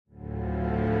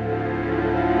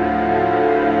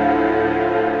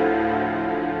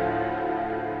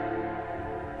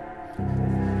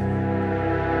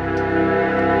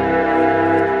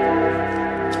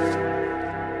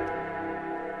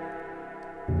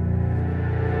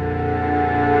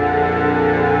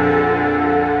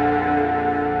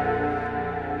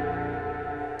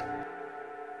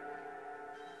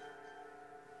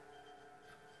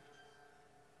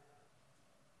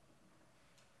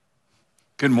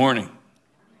Good morning.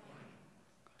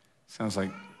 Sounds like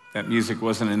that music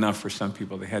wasn't enough for some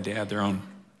people. They had to add their own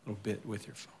little bit with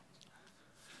your phone.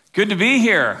 Good to be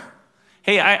here.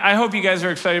 Hey, I hope you guys are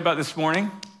excited about this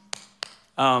morning.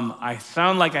 I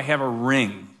sound like I have a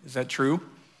ring. Is that true?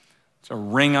 It's a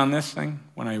ring on this thing.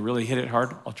 When I really hit it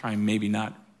hard, I'll try and maybe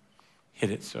not hit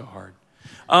it so hard.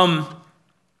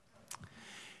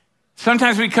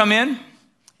 Sometimes we come in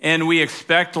and we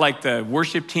expect like the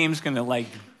worship team's going to like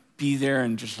be there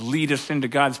and just lead us into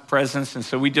God's presence. And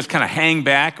so we just kind of hang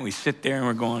back and we sit there and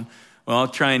we're going, well, I'll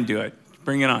try and do it.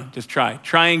 Bring it on. Just try.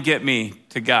 Try and get me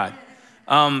to God.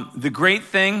 The great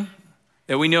thing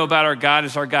that we know about our God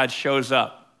is our God shows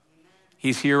up.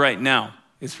 He's here right now.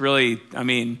 It's really,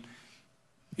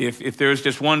 if there was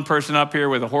just one person up here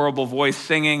with a horrible voice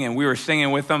singing and we were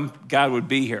singing with them, God would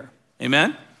be here.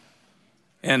 Amen?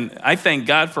 And I thank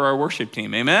God for our worship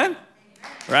team. Amen?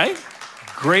 Right?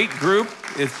 Great group.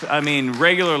 It's,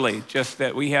 regularly, just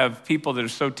that we have people that are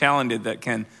so talented that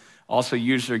can also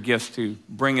use their gifts to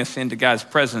bring us into God's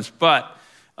presence. But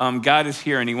God is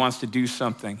here and he wants to do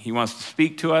something. He wants to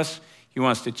speak to us. He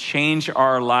wants to change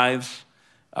our lives.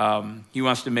 He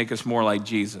wants to make us more like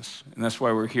Jesus. And that's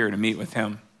why we're here, to meet with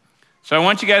him. So I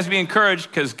want you guys to be encouraged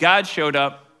because God showed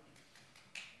up.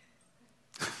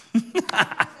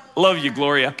 Love you,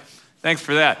 Gloria. Thanks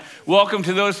for that. Welcome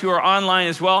to those who are online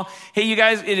as well. Hey, you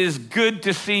guys, it is good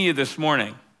to see you this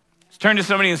morning. Let's turn to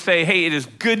somebody and say, hey, it is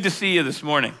good to see you this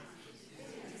morning.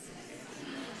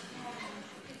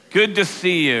 Good to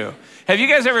see you. Have you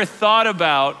guys ever thought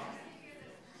about,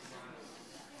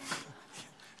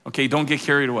 okay, don't get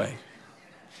carried away.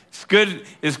 It's good.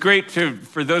 It's great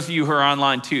for those of you who are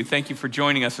online too. Thank you for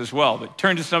joining us as well. But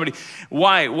turn to somebody.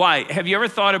 Why? Have you ever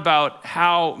thought about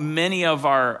how many of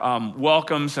our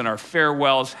welcomes and our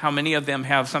farewells, how many of them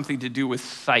have something to do with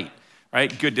sight,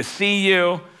 right? Good to see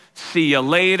you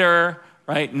later,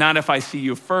 right? Not if I see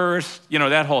you first,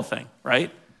 that whole thing,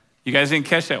 right? You guys didn't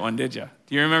catch that one, did you?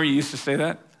 Do you remember you used to say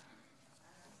that?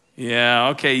 Yeah,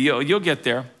 okay, you'll get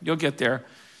there. You'll get there.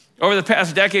 Over the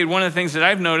past decade, one of the things that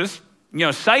I've noticed,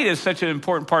 sight is such an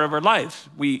important part of our lives.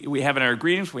 We have it in our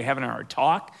greetings, we have it in our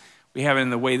talk, we have it in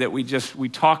the way that we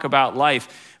talk about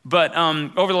life. But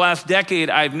over the last decade,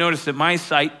 I've noticed that my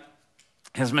sight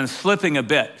has been slipping a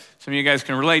bit. Some of you guys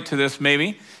can relate to this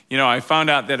maybe. I found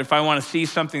out that if I want to see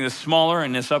something that's smaller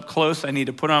and it's up close, I need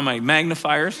to put on my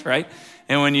magnifiers, right?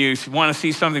 And when you want to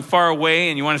see something far away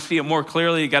and you want to see it more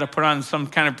clearly, you got to put on some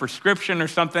kind of prescription or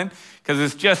something because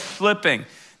it's just slipping.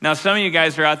 Now, some of you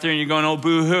guys are out there and you're going, oh,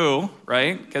 boo-hoo,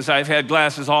 right? Because I've had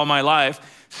glasses all my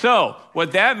life. So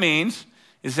what that means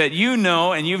is that you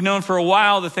know, and you've known for a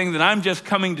while, the thing that I'm just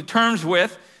coming to terms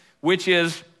with, which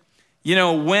is,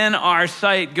 when our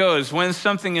sight goes, when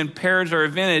something impairs our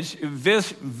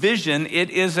vision, it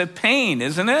is a pain,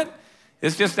 isn't it?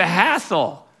 It's just a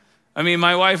hassle.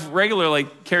 My wife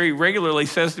Carrie regularly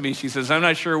says to me, she says, I'm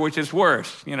not sure which is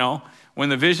worse, when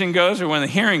the vision goes or when the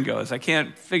hearing goes. I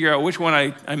can't figure out which one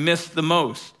I miss the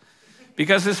most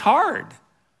because it's hard.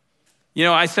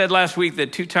 I said last week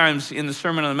that 2 times in the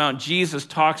Sermon on the Mount, Jesus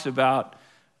talks about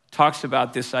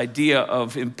this idea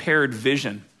of impaired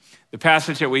vision. The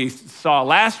passage that we saw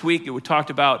last week, it talked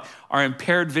about our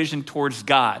impaired vision towards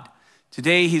God.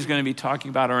 Today, he's going to be talking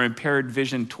about our impaired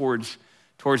vision towards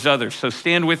others. So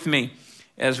stand with me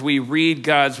as we read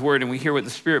God's word and we hear what the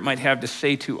Spirit might have to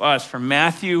say to us from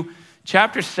Matthew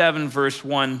chapter 7, verse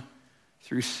 1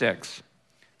 through 6. It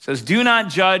says, do not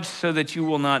judge so that you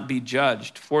will not be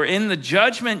judged. For in the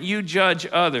judgment you judge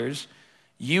others,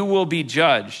 you will be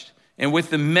judged. And with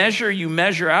the measure you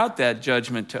measure out that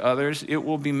judgment to others, it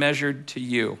will be measured to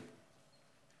you.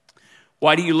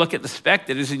 Why do you look at the speck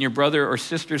that is in your brother or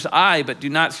sister's eye, but do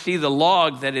not see the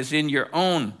log that is in your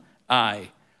own eye?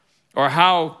 Or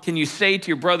how can you say to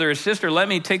your brother or sister, let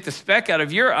me take the speck out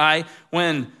of your eye,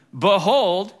 when,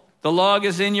 behold, the log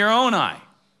is in your own eye?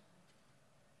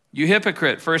 You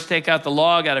hypocrite, first take out the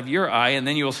log out of your eye, and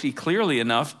then you will see clearly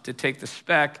enough to take the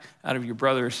speck out of your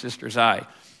brother or sister's eye.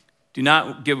 Do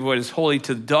not give what is holy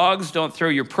to the dogs. Don't throw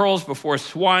your pearls before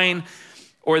swine,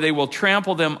 or they will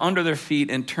trample them under their feet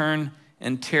and turn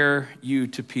and tear you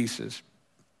to pieces.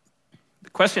 The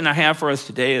question I have for us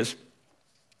today is,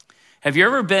 have you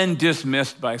ever been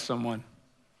dismissed by someone?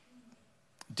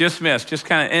 Dismissed, just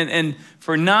kind of, and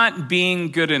for not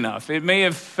being good enough. It may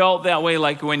have felt that way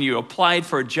like when you applied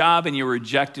for a job and you were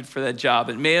rejected for that job.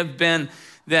 It may have been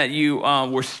that you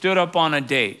were stood up on a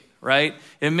date, right?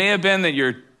 It may have been that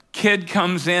your kid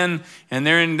comes in and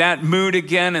they're in that mood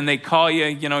again and they call you,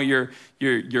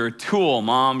 you're a tool,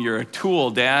 mom, you're a tool,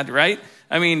 dad, right?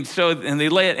 I mean, and they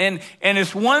lay it, and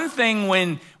it's one thing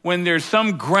when there's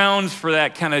some grounds for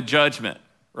that kind of judgment,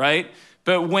 right?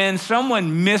 But when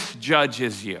someone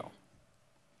misjudges you,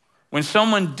 when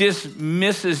someone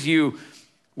dismisses you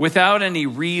without any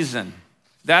reason,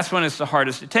 that's when it's the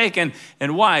hardest to take. And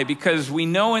why? Because we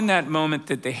know in that moment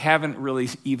that they haven't really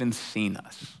even seen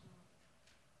us,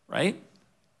 right?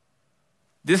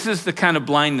 This is the kind of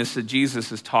blindness that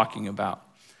Jesus is talking about.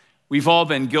 We've all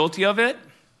been guilty of it.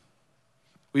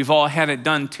 We've all had it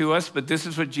done to us, but this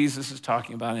is what Jesus is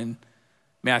talking about in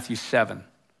Matthew 7.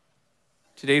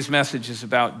 Today's message is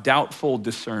about doubtful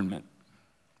discernment.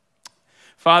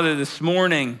 Father, this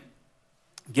morning,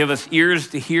 give us ears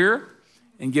to hear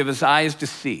and give us eyes to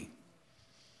see.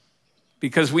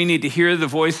 Because we need to hear the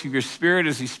voice of your Spirit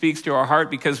as he speaks to our heart,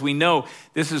 because we know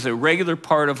this is a regular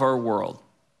part of our world.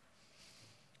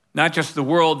 Not just the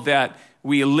world that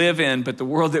we live in, but the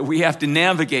world that we have to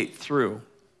navigate through.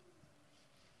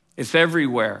 It's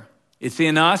everywhere. It's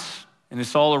in us, and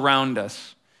it's all around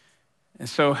us. And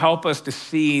so help us to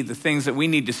see the things that we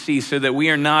need to see so that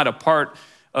we are not a part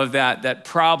of that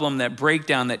problem, that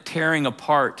breakdown, that tearing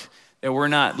apart, that we're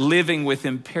not living with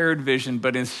impaired vision,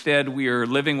 but instead we are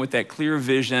living with that clear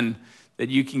vision that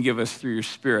you can give us through your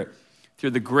Spirit,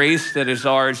 through the grace that is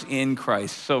ours in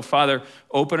Christ. So, Father,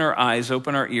 open our eyes,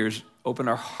 open our ears, open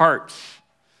our hearts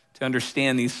to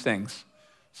understand these things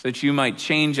so that you might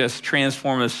change us,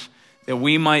 transform us, that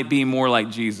we might be more like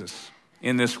Jesus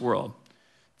in this world,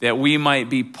 that we might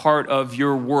be part of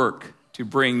your work to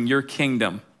bring your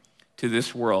kingdom to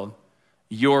this world,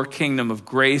 your kingdom of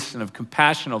grace and of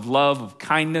compassion, of love, of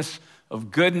kindness, of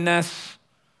goodness,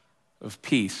 of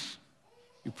peace.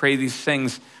 We pray these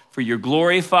things for your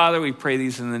glory, Father. We pray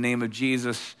these in the name of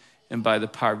Jesus and by the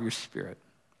power of your Spirit.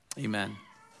 Amen.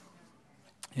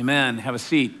 Amen. Have a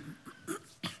seat.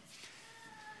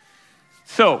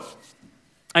 So,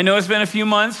 I know it's been a few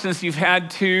months since you've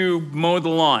had to mow the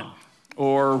lawn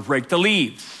or rake the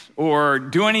leaves or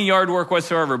do any yard work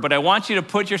whatsoever, but I want you to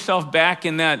put yourself back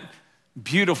in that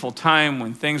beautiful time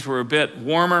when things were a bit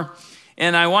warmer.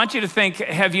 And I want you to think,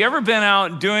 have you ever been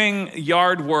out doing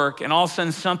yard work and all of a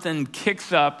sudden something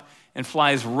kicks up and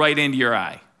flies right into your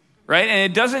eye, right?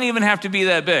 And it doesn't even have to be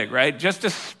that big, right? Just a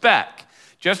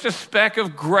speck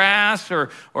of grass or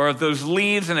of those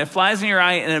leaves, and it flies in your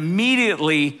eye, and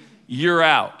immediately you're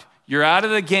out. You're out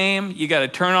of the game. You got to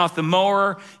turn off the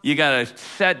mower. You got to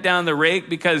set down the rake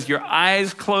because your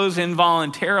eyes close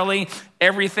involuntarily.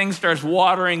 Everything starts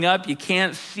watering up. You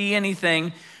can't see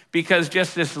anything because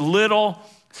just this little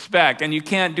speck, and you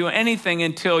can't do anything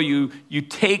until you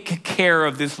take care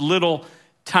of this little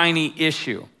tiny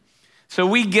issue. So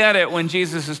we get it when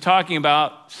Jesus is talking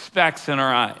about specks in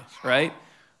our eyes, right?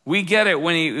 We get it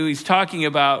when he's talking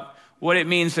about what it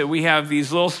means that we have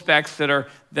these little specks that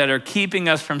are keeping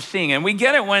us from seeing. And we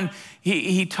get it when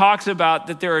he talks about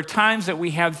that there are times that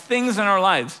we have things in our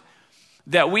lives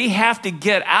that we have to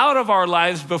get out of our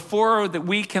lives before that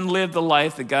we can live the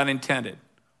life that God intended.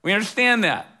 We understand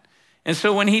that. And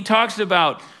so when he talks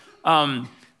about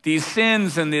these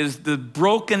sins and the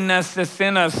brokenness that's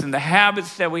in us and the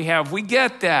habits that we have, we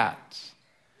get that.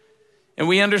 And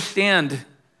we understand.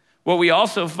 What we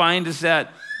also find is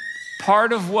that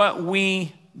part of what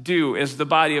we do as the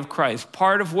body of Christ,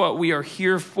 part of what we are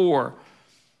here for,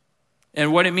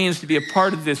 and what it means to be a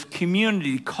part of this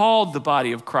community called the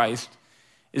body of Christ,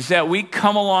 is that we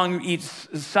come along each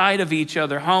side of each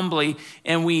other humbly,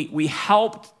 and we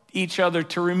help each other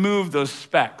to remove those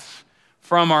specks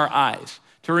from our eyes,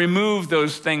 to remove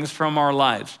those things from our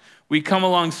lives. We come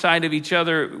alongside of each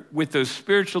other with those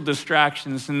spiritual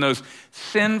distractions and those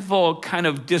sinful kind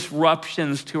of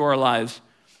disruptions to our lives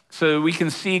so that we can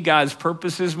see God's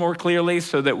purposes more clearly,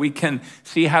 so that we can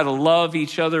see how to love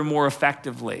each other more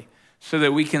effectively, so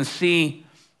that we can see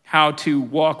how to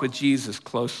walk with Jesus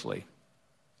closely.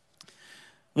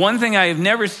 One thing I have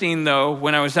never seen, though,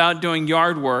 when I was out doing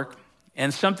yard work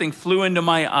and something flew into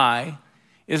my eye,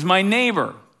 is my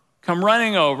neighbor come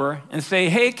running over and say,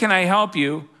 "Hey, can I help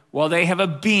you?" Well, they have a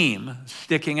beam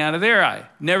sticking out of their eye.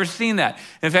 Never seen that.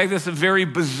 In fact, that's a very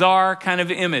bizarre kind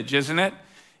of image, isn't it?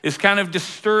 It's kind of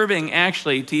disturbing,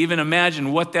 actually, to even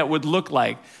imagine what that would look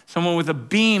like. Someone with a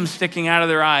beam sticking out of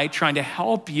their eye trying to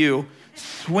help you,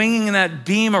 swinging that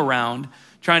beam around,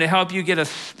 trying to help you get a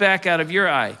speck out of your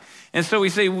eye. And so we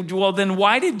say, well, then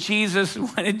why did Jesus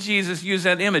use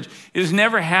that image? It has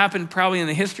never happened probably in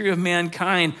the history of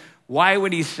mankind. Why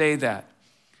would he say that?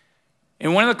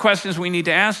 And one of the questions we need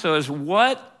to ask, though, is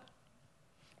what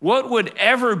would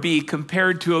ever be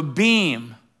compared to a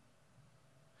beam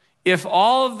if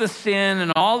all of the sin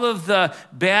and all of the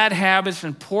bad habits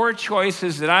and poor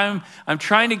choices that I'm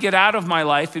trying to get out of my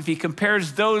life, if he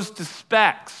compares those to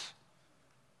specks,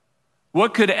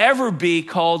 what could ever be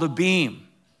called a beam?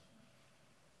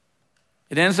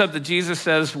 It ends up that Jesus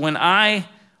says, when I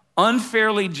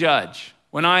unfairly judge,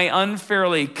 when I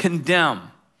unfairly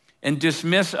condemn and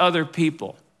dismiss other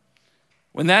people,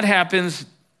 when that happens,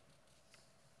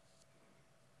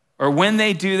 or when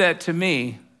they do that to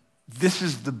me, this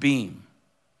is the beam.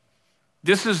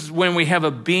 This is when we have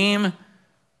a beam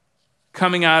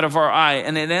coming out of our eye.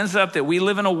 And it ends up that we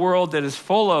live in a world that is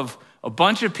full of a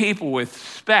bunch of people with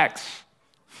specks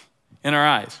in our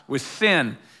eyes, with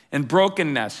sin and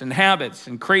brokenness and habits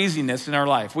and craziness in our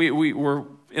life. We're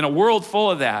in a world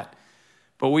full of that.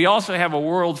 But we also have a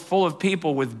world full of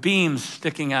people with beams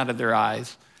sticking out of their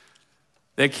eyes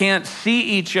that can't see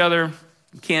each other,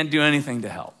 can't do anything to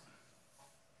help.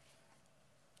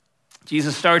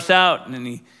 Jesus starts out in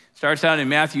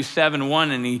Matthew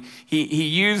 7:1, and he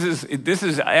uses, this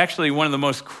is actually one of the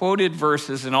most quoted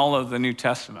verses in all of the New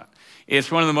Testament.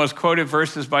 It's one of the most quoted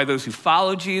verses by those who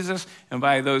follow Jesus and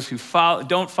by those who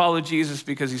don't follow Jesus,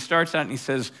 because he starts out and he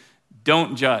says,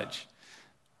 don't judge,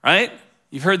 right?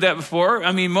 You've heard that before.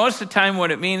 I mean, most of the time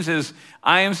what it means is,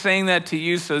 I am saying that to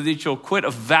you so that you'll quit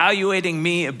evaluating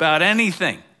me about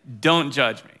anything. Don't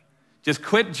judge me. Just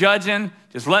quit judging.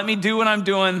 Just let me do what I'm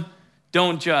doing.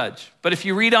 Don't judge. But if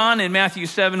you read on in Matthew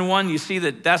 7:1, you see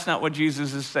that that's not what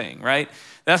Jesus is saying, right?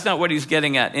 That's not what he's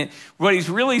getting at. And what he's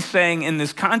really saying in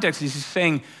this context is he's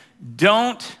saying,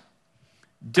 don't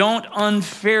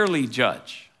unfairly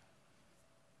judge.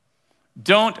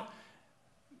 Don't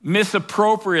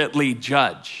misappropriately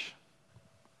judge.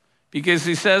 Because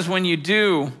he says when you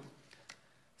do,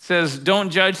 says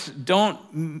don't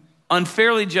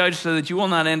unfairly judge so that you will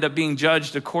not end up being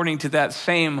judged according to that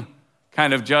same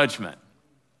kind of judgment.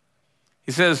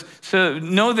 He says, so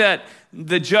know that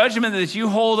the judgment that you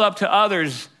hold up to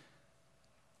others,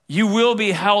 you will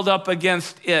be held up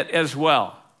against it as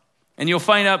well. And you'll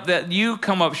find out that you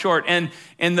come up short. And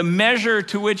the measure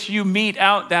to which you mete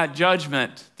out that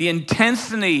judgment, the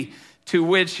intensity to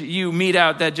which you mete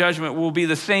out that judgment will be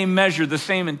the same measure, the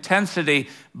same intensity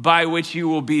by which you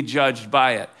will be judged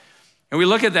by it. And we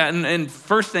look at that, and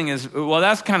first thing is, well,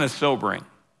 that's kind of sobering,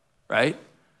 right?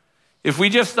 If we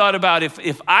just thought about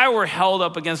if I were held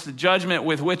up against the judgment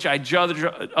with which I judge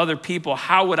other people,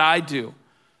 how would I do?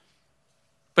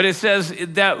 But it says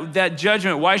that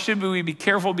judgment, why should we be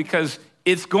careful? Because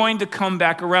it's going to come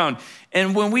back around.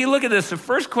 And when we look at this, the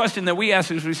first question that we ask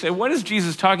is we say, what is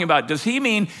Jesus talking about? Does he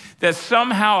mean that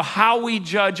somehow how we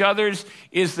judge others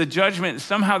is the judgment?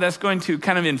 Somehow that's going to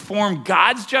kind of inform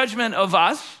God's judgment of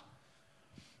us?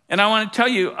 And I want to tell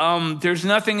you, there's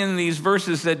nothing in these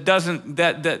verses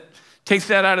that takes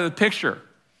that out of the picture.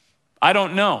 I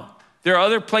don't know. There are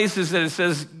other places that it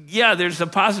says, yeah, there's a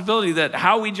possibility that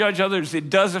how we judge others, it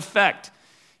does affect.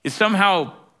 It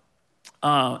somehow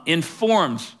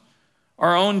informs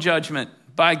our own judgment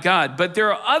by God. But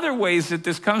there are other ways that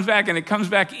this comes back, and it comes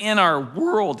back in our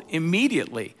world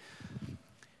immediately.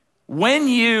 When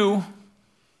you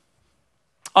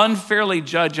unfairly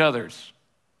judge others,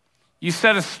 you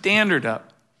set a standard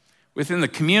up within the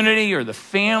community or the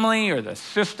family or the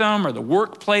system or the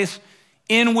workplace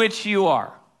in which you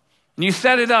are. And you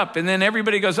set it up, and then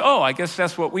everybody goes, oh, I guess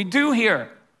that's what we do here.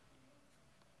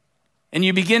 And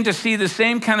you begin to see the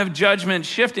same kind of judgment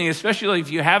shifting, especially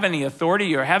if you have any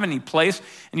authority or have any place.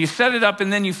 And you set it up,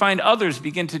 and then you find others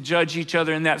begin to judge each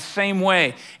other in that same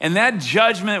way. And that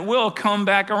judgment will come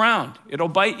back around. It'll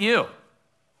bite you.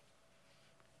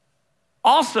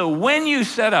 Also, when you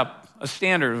set up a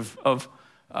standard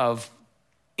of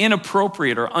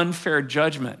inappropriate or unfair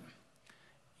judgment,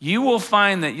 you will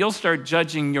find that you'll start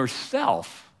judging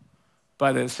yourself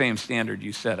by the same standard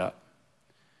you set up.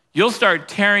 You'll start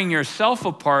tearing yourself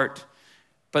apart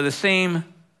by the same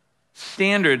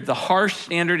standard, the harsh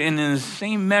standard, and in the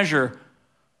same measure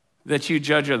that you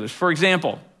judge others. For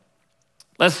example,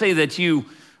 let's say that you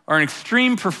are an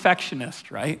extreme perfectionist,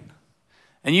 right?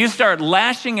 And you start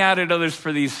lashing out at others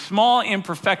for these small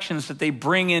imperfections that they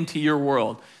bring into your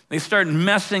world. They start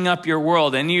messing up your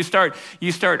world, and you start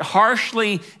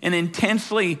harshly and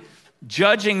intensely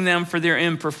judging them for their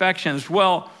imperfections.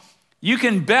 Well, you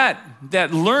can bet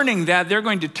that learning that, they're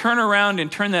going to turn around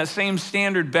and turn that same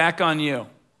standard back on you.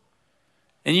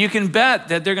 And you can bet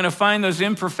that they're going to find those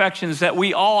imperfections that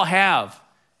we all have,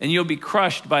 and you'll be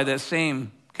crushed by that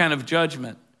same kind of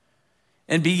judgment.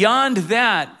 And beyond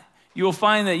that, you will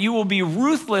find that you will be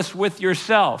ruthless with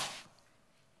yourself.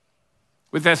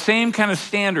 With that same kind of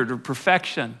standard of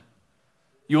perfection,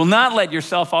 You will not let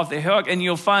yourself off the hook, and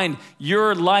you'll find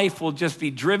your life will just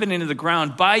be driven into the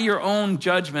ground by your own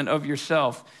judgment of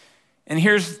yourself. And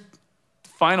here's the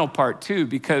final part too,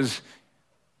 because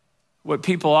what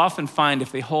people often find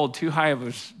if they hold too high of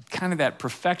a kind of that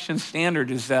perfection standard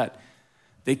is that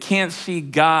they can't see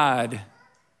God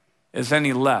as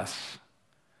any less.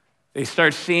 They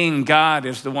start seeing God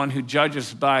as the one who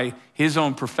judges by his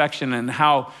own perfection and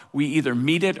how we either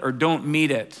meet it or don't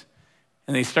meet it.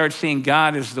 And they start seeing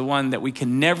God as the one that we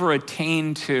can never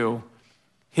attain to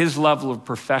his level of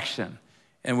perfection.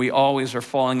 And we always are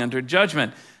falling under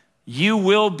judgment. You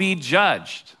will be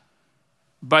judged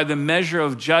by the measure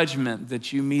of judgment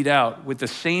that you mete out with the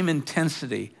same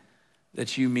intensity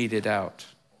that you mete it out.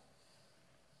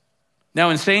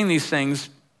 Now, in saying these things,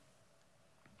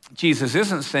 Jesus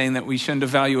isn't saying that we shouldn't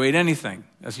evaluate anything.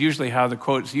 That's usually how the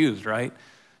quote's used, right?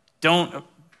 Don't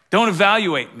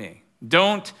evaluate me.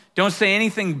 Don't say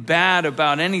anything bad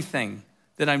about anything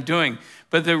that I'm doing.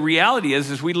 But the reality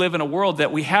is we live in a world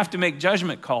that we have to make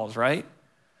judgment calls, right?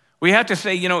 We have to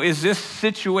say, is this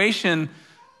situation,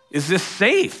 is this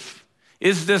safe?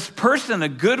 Is this person a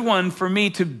good one for me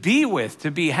to be with,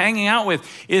 to be hanging out with?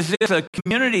 Is this a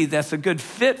community that's a good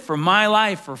fit for my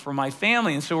life or for my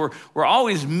family? And so we're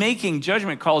always making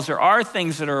judgment calls. There are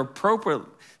things that are appropriate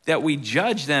that we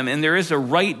judge them, and there is a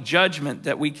right judgment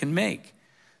that we can make.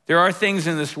 There are things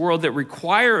in this world that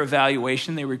require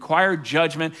evaluation. They require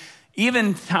judgment.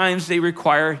 Even times they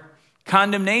require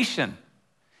condemnation.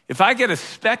 If I get a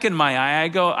speck in my eye,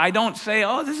 I don't say,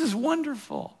 oh, this is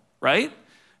wonderful, right?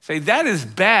 Say, that is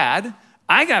bad.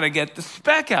 I got to get the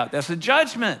speck out. That's a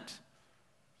judgment.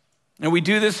 And we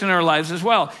do this in our lives as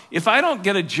well. If I don't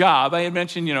get a job, I had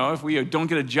mentioned, if we don't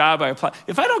get a job,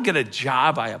 if I don't get a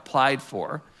job I applied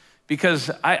for, because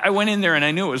I went in there and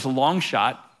I knew it was a long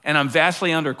shot and I'm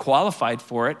vastly underqualified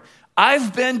for it,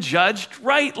 I've been judged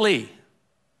rightly,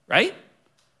 right?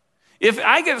 If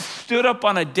I get stood up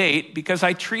on a date because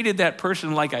I treated that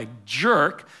person like a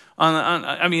jerk,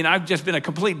 I've just been a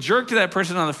complete jerk to that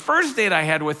person on the first date I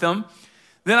had with them,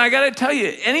 then I got to tell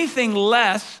you, anything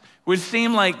less would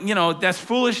seem like, that's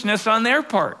foolishness on their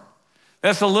part.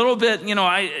 That's a little bit,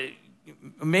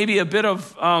 maybe a bit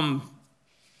of,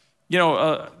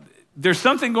 there's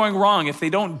something going wrong if they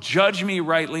don't judge me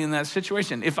rightly in that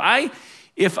situation. If I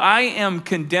am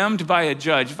condemned by a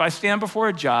judge, if I stand before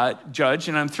a judge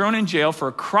and I'm thrown in jail for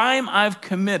a crime I've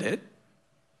committed,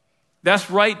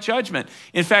 that's right judgment.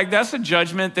 In fact, that's a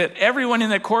judgment that everyone in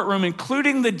that courtroom,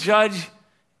 including the judge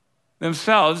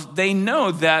themselves, they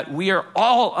know that we are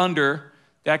all under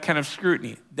that kind of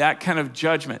scrutiny, that kind of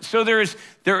judgment. So there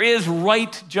is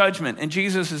right judgment, and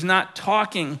Jesus is not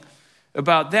talking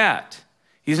about that.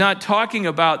 He's not talking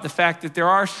about the fact that there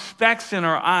are specks in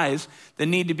our eyes that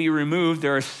need to be removed.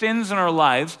 There are sins in our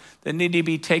lives that need to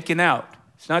be taken out.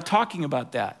 He's not talking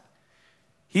about that.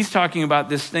 He's talking about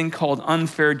this thing called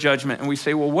unfair judgment. And we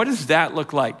say, well, what does that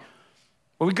look like?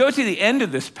 Well, we go to the end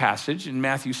of this passage in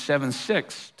Matthew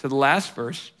 7:6 to the last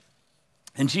verse,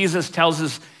 and Jesus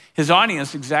tells his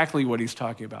audience exactly what he's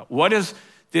talking about. What does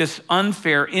this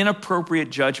unfair,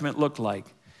 inappropriate judgment look like?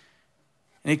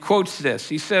 And he quotes this.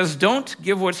 He says, don't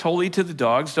give what's holy to the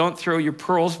dogs. Don't throw your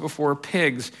pearls before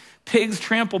pigs. Pigs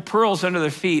trample pearls under their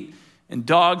feet, and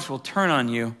dogs will turn on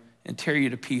you and tear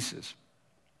you to pieces.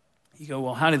 You go,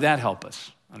 well, how did that help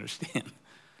us understand?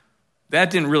 That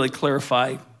didn't really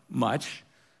clarify much.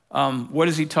 What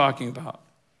is he talking about?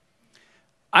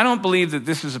 I don't believe that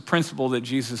this is a principle that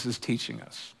Jesus is teaching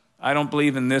us. I don't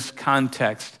believe in this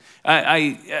context.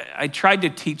 I tried to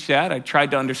teach that. I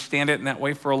tried to understand it in that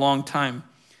way for a long time.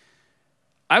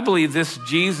 I believe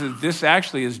this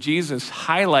actually is Jesus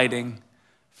highlighting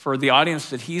for the audience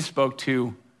that he spoke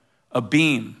to a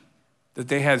beam that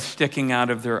they had sticking out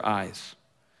of their eyes.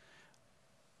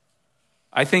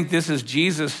 I think this is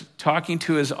Jesus talking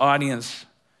to his audience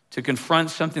to confront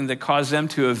something that caused them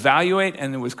to evaluate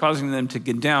and that was causing them to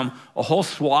condemn a whole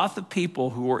swath of people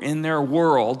who were in their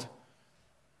world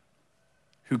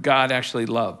who God actually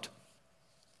loved.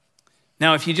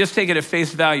 Now, if you just take it at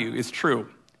face value, it's true.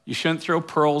 You shouldn't throw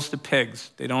pearls to pigs.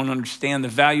 They don't understand the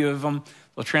value of them.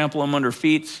 They'll trample them under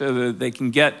feet so that they can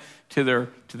get to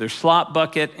their slop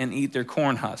bucket and eat their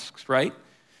corn husks, right?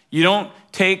 You don't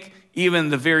take even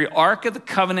the very Ark of the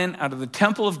Covenant out of the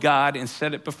temple of God and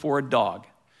set it before a dog,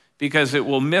 because it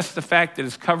will miss the fact that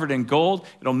it's covered in gold.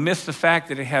 It'll miss the fact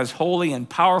that it has holy and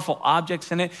powerful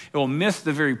objects in it. It will miss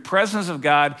the very presence of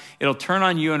God. It'll turn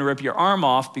on you and rip your arm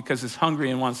off because it's hungry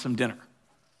and wants some dinner,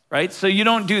 right? So you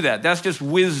don't do that. That's just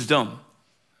wisdom.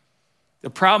 The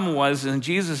problem was in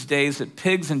Jesus' days that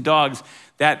pigs and dogs,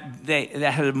 that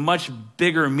had a much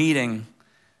bigger meaning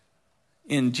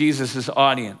in Jesus'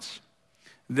 audience.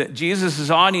 Jesus'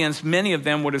 audience, many of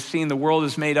them would have seen the world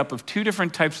as made up of two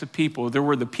different types of people. There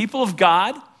were the people of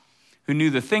God who knew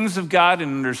the things of God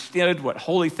and understood what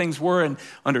holy things were and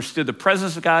understood the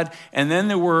presence of God. And then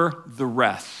there were the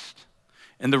rest.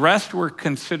 And the rest were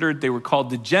considered, they were called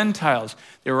the Gentiles.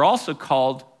 They were also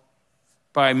called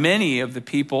by many of the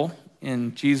people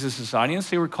in Jesus' audience,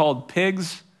 they were called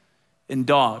pigs and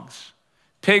dogs.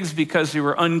 Pigs because they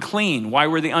were unclean. Why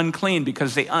were they unclean?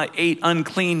 Because they ate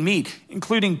unclean meat,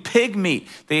 including pig meat.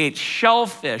 They ate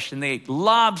shellfish and they ate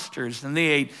lobsters and they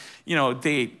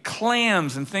ate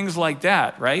clams and things like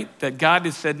that, right? That God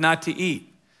has said not to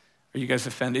eat. Are you guys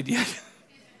offended yet?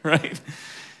 Right?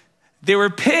 They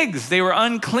were pigs. They were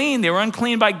unclean. They were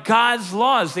unclean by God's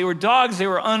laws. They were dogs. They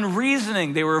were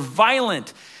unreasoning. They were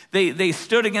violent. They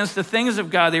stood against the things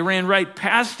of God. They ran right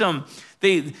past them.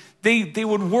 They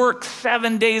would work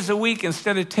 7 days a week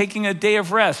instead of taking a day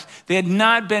of rest. They had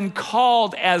not been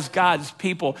called as God's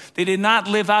people. They did not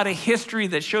live out a history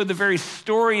that showed the very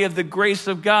story of the grace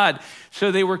of God.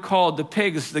 So they were called the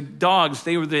pigs, the dogs.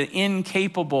 They were the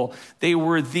incapable. They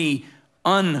were the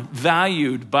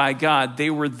unvalued by God. They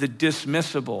were the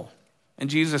dismissible. And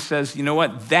Jesus says, you know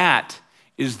what? That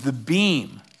is the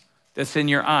beam that's in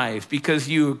your eyes because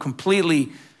you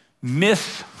completely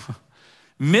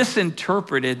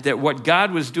misinterpreted that what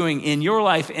God was doing in your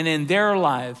life and in their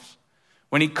lives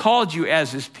when he called you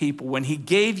as his people, when he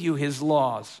gave you his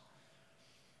laws.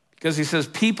 Because he says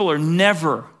people are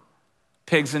never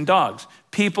pigs and dogs.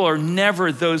 People are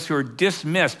never those who are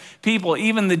dismissed. People,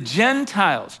 even the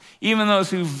Gentiles, even those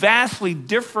who vastly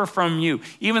differ from you,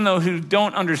 even those who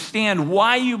don't understand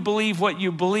why you believe what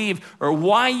you believe or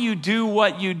why you do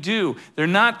what you do, they're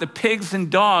not the pigs and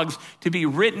dogs to be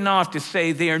written off to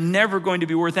say they are never going to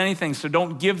be worth anything, so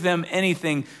don't give them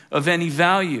anything of any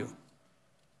value.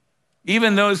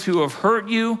 Even those who have hurt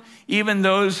you, even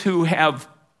those who have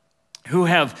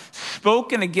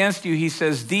spoken against you, he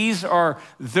says, these are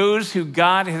those who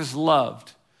God has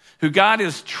loved, who God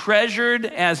has treasured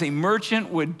as a merchant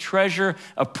would treasure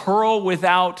a pearl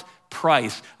without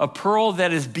price, a pearl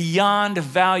that is beyond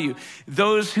value.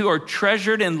 Those who are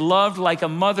treasured and loved like a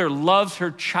mother loves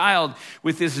her child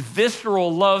with this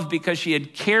visceral love because she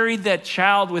had carried that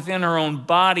child within her own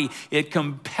body. It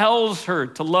compels her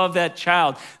to love that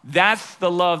child. That's the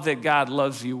love that God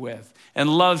loves you with and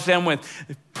loves them with.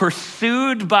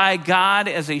 Pursued by God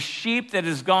as a sheep that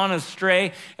has gone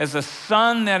astray, as a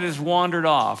son that has wandered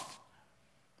off.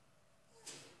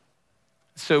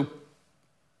 So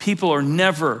people are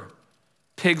never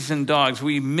pigs and dogs.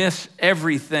 We miss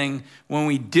everything when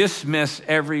we dismiss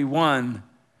everyone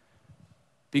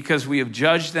because we have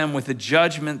judged them with a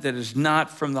judgment that is not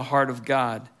from the heart of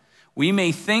God. We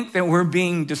may think that we're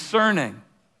being discerning.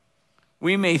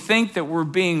 We may think that we're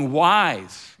being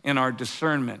wise in our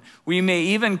discernment. We may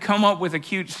even come up with a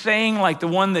cute saying like the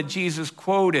one that Jesus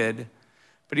quoted,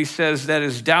 but he says that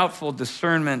is doubtful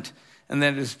discernment and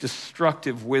that is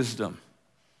destructive wisdom.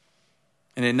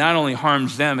 And it not only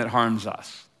harms them, it harms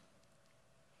us.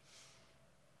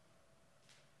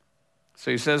 So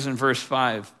he says in verse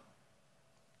 5,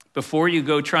 before you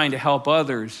go trying to help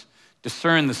others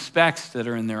discern the specks that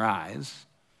are in their eyes,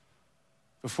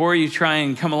 before you try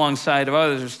and come alongside of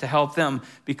others to help them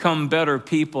become better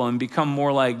people and become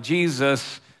more like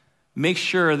Jesus, make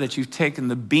sure that you've taken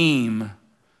the beam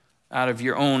out of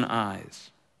your own eyes.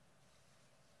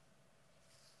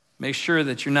 Make sure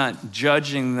that you're not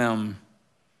judging them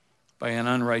by an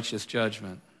unrighteous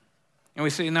judgment. And we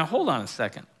say, now hold on a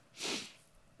second.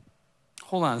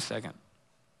 Hold on a second.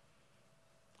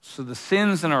 So the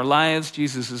sins in our lives,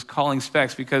 Jesus is calling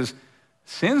specks because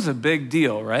sin's a big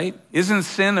deal, right? Isn't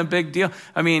sin a big deal?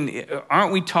 I mean,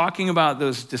 aren't we talking about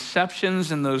those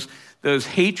deceptions and those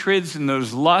hatreds and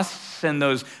those lusts and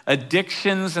those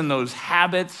addictions and those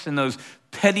habits and those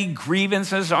petty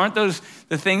grievances? Aren't those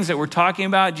the things that we're talking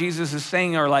about? Jesus is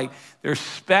saying are like, they're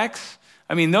specks.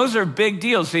 I mean, those are big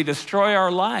deals. They destroy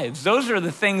our lives. Those are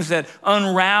the things that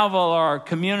unravel our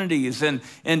communities and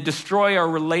destroy our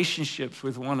relationships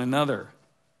with one another.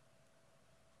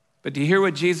 But do you hear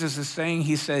what Jesus is saying?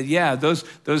 He said, yeah,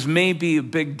 those may be a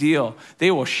big deal.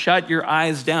 They will shut your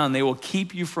eyes down. They will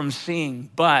keep you from seeing.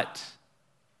 But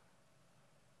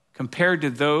compared to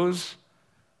those,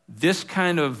 this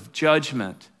kind of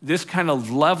judgment, this kind of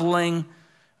leveling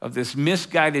of this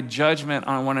misguided judgment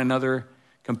on one another,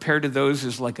 compared to those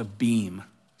is like a beam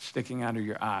sticking out of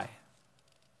your eye.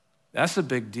 That's a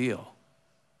big deal.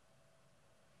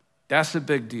 That's a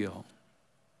big deal.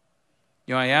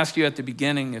 You know, I asked you at the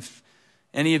beginning if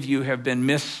any of you have been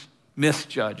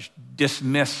misjudged,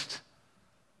 dismissed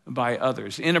by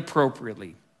others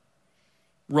inappropriately.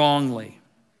 wrongly.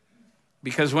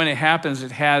 Because when it happens,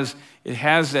 it has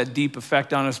that deep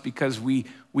effect on us because we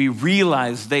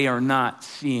realize they are not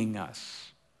seeing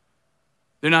us.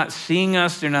 They're not seeing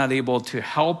us. They're not able to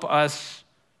help us.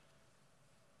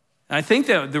 And I think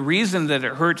that the reason that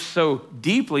it hurts so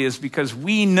deeply is because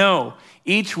we know,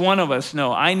 each one of us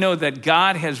know, I know that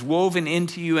God has woven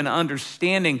into you an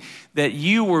understanding that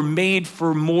you were made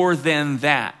for more than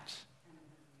that.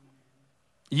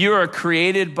 You are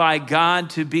created by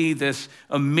God to be this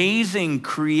amazing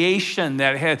creation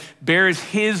that bears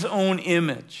his own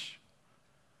image,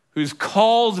 who's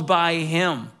called by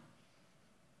him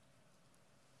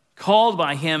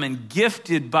and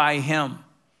gifted by him.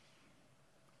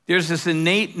 There's this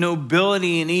innate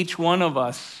nobility in each one of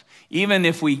us, even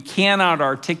if we cannot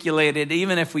articulate it,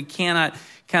 even if we cannot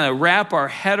kind of wrap our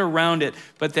head around it,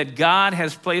 but that God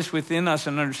has placed within us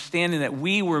an understanding that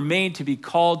we were made to be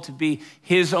called to be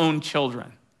his own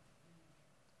children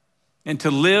and to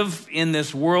live in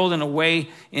this world in a way,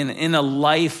 in a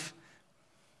life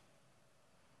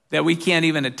that we can't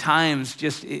even at times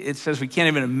it says we can't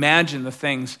even imagine the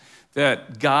things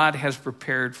that God has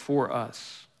prepared for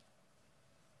us.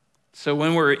 So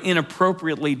when we're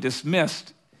inappropriately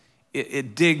dismissed,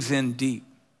 it digs in deep.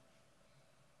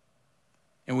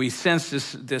 And we sense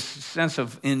this sense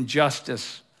of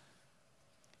injustice.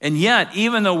 And yet,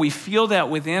 even though we feel that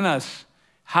within us,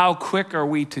 how quick are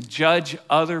we to judge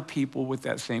other people with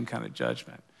that same kind of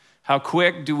judgment? How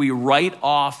quick do we write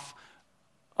off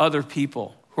other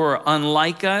people who are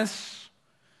unlike us,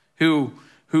 who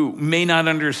may not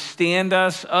understand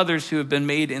us, others who have been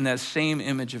made in that same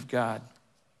image of God?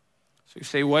 So you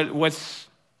say, what's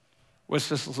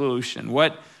the solution?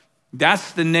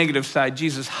 That's the negative side.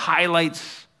 Jesus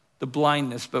highlights the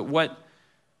blindness, but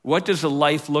what does a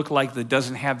life look like that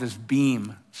doesn't have this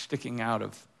beam sticking out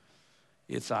of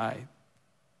its eye?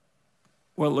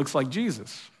 Well, it looks like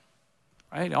Jesus,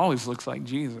 right? It always looks like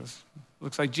Jesus. It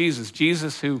looks like Jesus.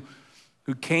 Jesus who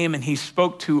came and he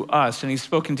spoke to us, and he's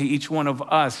spoken to each one of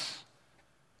us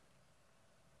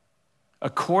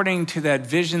according to that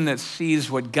vision that sees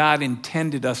what God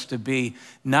intended us to be,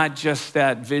 not just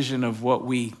that vision of what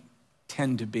we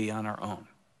tend to be on our own.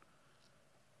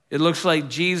 It looks like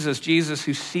Jesus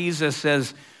who sees us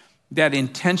as that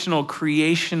intentional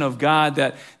creation of God,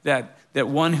 that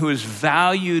one who is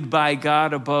valued by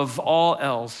God above all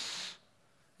else.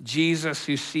 Jesus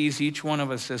who sees each one of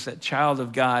us as that child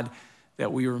of God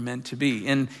that we were meant to be.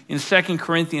 In 2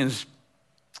 Corinthians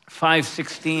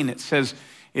 5:16,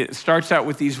 it starts out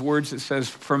with these words. It says,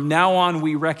 "From now on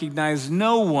we recognize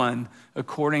no one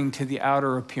according to the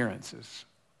outer appearances."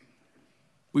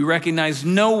 We recognize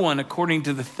no one according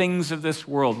to the things of this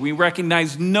world. We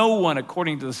recognize no one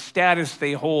according to the status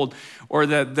they hold or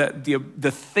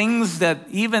the things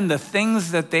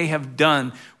that they have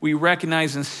done. We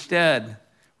recognize instead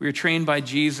we are trained by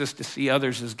Jesus to see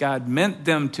others as God meant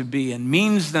them to be and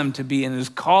means them to be and is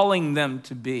calling them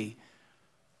to be,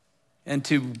 and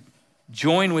to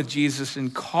join with Jesus in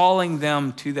calling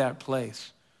them to that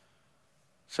place.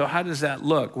 So how does that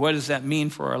look? What does that mean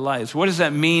for our lives? What does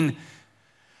that mean?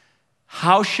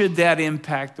 How should that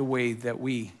impact the way that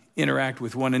we interact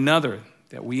with one another,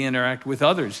 that we interact with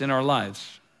others in our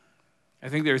lives? I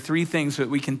think there are three things that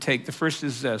we can take. The first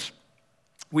is this.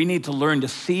 We need to learn to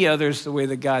see others the way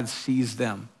that God sees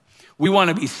them. We want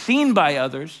to be seen by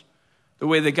others the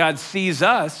way that God sees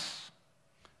us.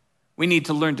 We need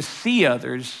to learn to see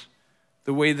others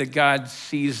the way that God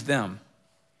sees them.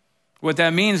 What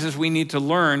that means is we need to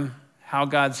learn how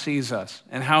God sees us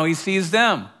and how he sees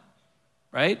them,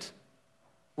 right?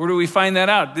 Where do we find that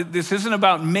out? This isn't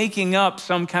about making up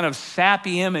some kind of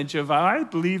sappy image of, I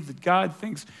believe that God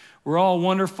thinks we're all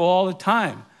wonderful all the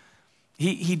time.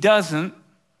 He doesn't.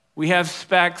 We have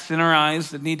specks in our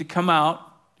eyes that need to come out.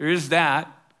 There is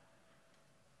that.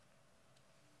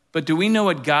 But do we know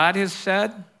what God has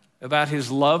said about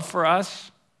his love for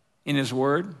us in his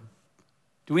word?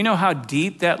 Do we know how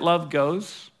deep that love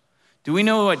goes? Do we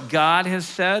know what God has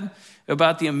said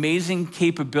about the amazing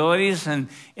capabilities and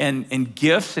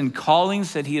gifts and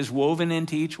callings that he has woven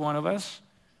into each one of us?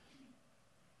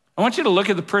 I want you to look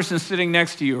at the person sitting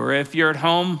next to you, or if you're at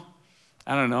home,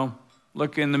 I don't know,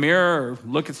 look in the mirror or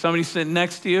look at somebody sitting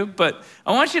next to you. But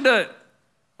I want you to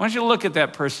look at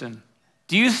that person.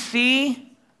 Do you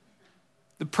see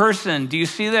the person? Do you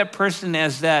see that person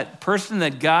as that person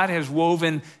that God has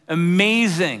woven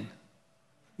amazing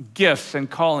gifts and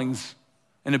callings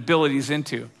and abilities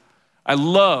into? I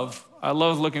love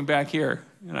looking back here,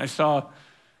 and I saw,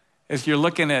 as you're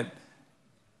looking at,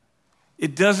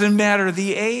 it doesn't matter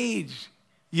the age.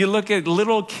 You look at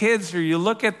little kids, or you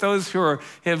look at those who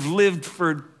have lived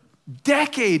for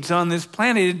decades on this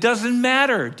planet. It doesn't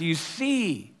matter. Do you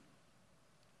see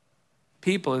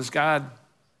people as God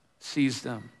sees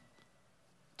them?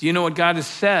 Do you know what God has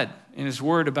said in his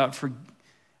word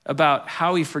about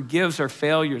how he forgives our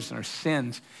failures and our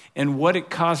sins and what it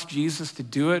cost Jesus to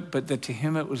do it, but that to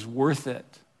him it was worth it?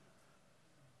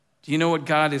 Do you know what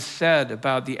God has said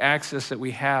about the access that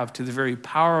we have to the very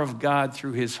power of God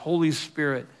through his Holy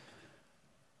Spirit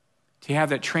to have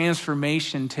that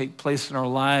transformation take place in our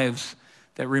lives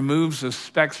that removes those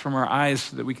specks from our eyes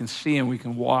so that we can see and we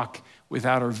can walk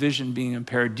without our vision being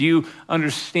impaired? Do you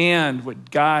understand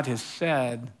what God has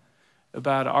said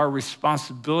about our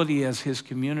responsibility as his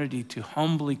community to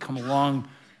humbly come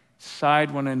alongside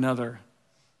one another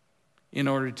in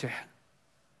order to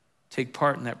take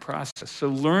part in that process? So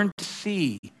learn to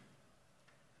see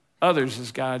others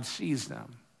as God sees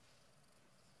them.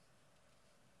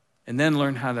 And then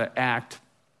learn how to act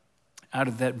out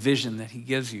of that vision that he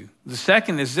gives you. The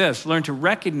second is this: learn to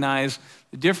recognize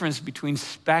the difference between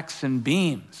specks and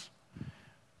beams,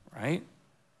 right?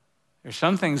 There's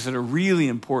some things that are really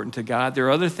important to God. There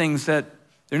are other things that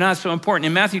they're not so important.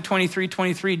 In Matthew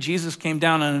 23:23, Jesus came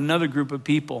down on another group of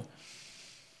people.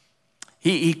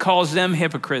 He calls them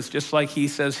hypocrites, just like he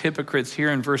says hypocrites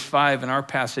here in verse 5 in our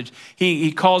passage.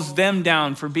 He calls them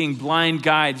down for being blind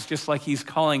guides, just like he's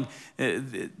calling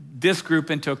this group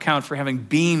into account for having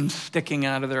beams sticking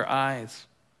out of their eyes.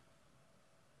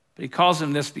 But he calls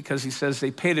them this because he says they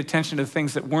paid attention to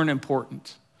things that weren't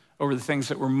important over the things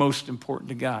that were most important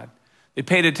to God. They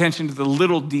paid attention to the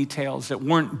little details that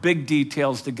weren't big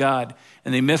details to God,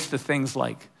 and they missed the things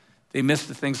like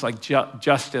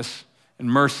justice and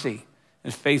mercy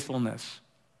and faithfulness,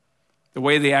 the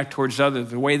way they act towards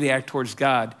others, the way they act towards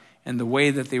God, and the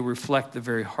way that they reflect the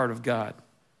very heart of God.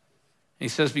 And he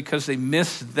says because they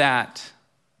missed that,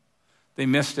 they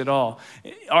missed it all.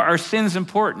 Are sins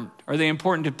important? Are they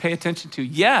important to pay attention to?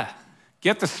 Yeah.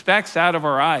 Get the specks out of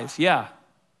our eyes. Yeah,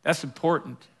 that's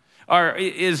important.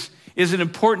 Is it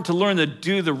important to learn to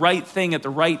do the right thing at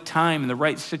the right time in the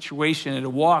right situation and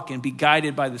to walk and be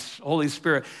guided by the Holy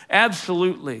Spirit?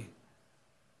 Absolutely.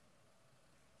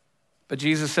 But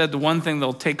Jesus said the one thing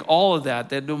that'll take all of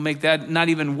that'll make that not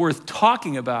even worth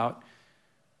talking about,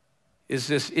 is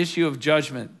this issue of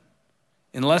judgment.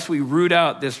 Unless we root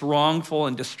out this wrongful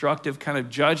and destructive kind of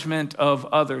judgment of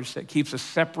others that keeps us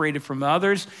separated from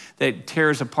others, that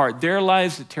tears apart their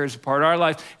lives, that tears apart our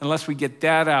lives, unless we get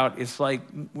that out, it's like,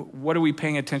 what are we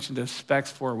paying attention to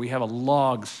specks for? We have a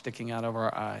log sticking out of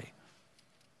our eye.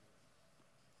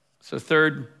 So the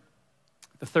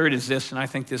third is this, and I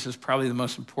think this is probably the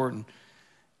most important.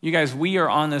 You guys, we are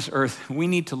on this earth. We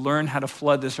need to learn how to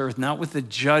flood this earth, not with the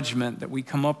judgment that we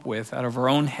come up with out of our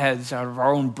own heads, out of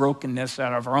our own brokenness,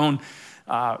 out of our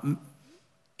own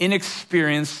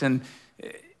inexperience. And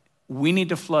we need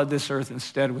to flood this earth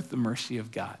instead with the mercy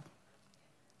of God.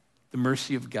 The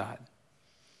mercy of God.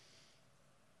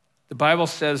 The Bible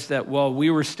says that while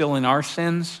we were still in our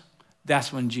sins,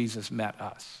 that's when Jesus met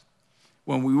us.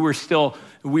 When we were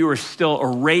still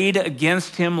arrayed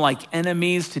against him like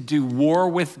enemies to do war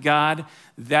with God,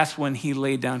 that's when he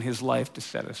laid down his life to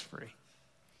set us free.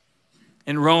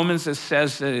 In Romans, it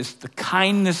says that it's the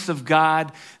kindness of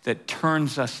God that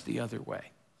turns us the other way.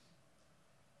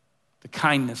 The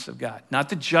kindness of God, not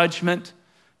the judgment,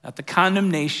 not the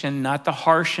condemnation, not the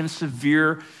harsh and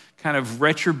severe kind of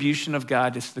retribution of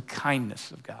God. It's the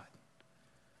kindness of God.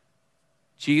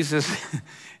 Jesus,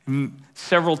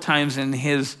 several times in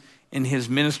his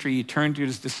ministry, he turned to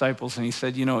his disciples and he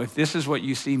said, if this is what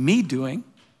you see me doing,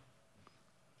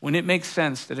 wouldn't it make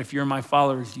sense that if you're my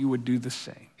followers, you would do the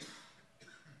same?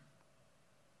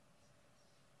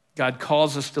 God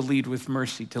calls us to lead with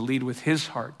mercy, to lead with his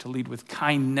heart, to lead with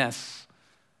kindness,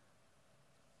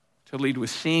 to lead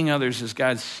with seeing others as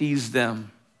God sees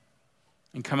them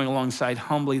and coming alongside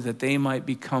humbly that they might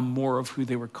become more of who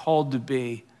they were called to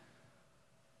be.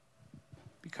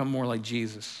 Become more like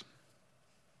Jesus.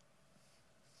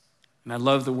 And I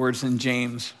love the words in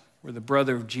James where the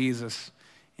brother of Jesus,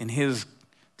 in his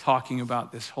talking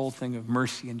about this whole thing of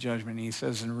mercy and judgment, he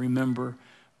says, and remember,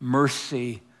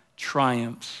 mercy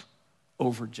triumphs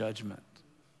over judgment.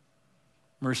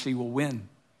 Mercy will win.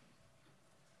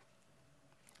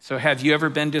 So have you ever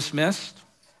been dismissed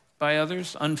by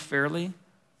others unfairly?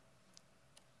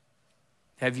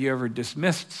 Have you ever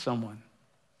dismissed someone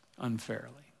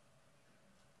unfairly?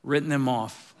 Written them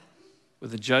off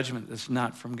with a judgment that's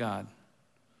not from God?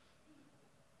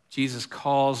 Jesus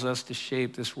calls us to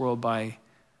shape this world by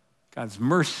God's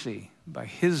mercy, by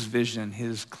his vision,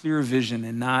 his clear vision,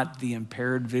 and not the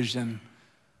impaired vision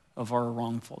of our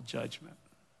wrongful judgment.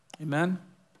 Amen?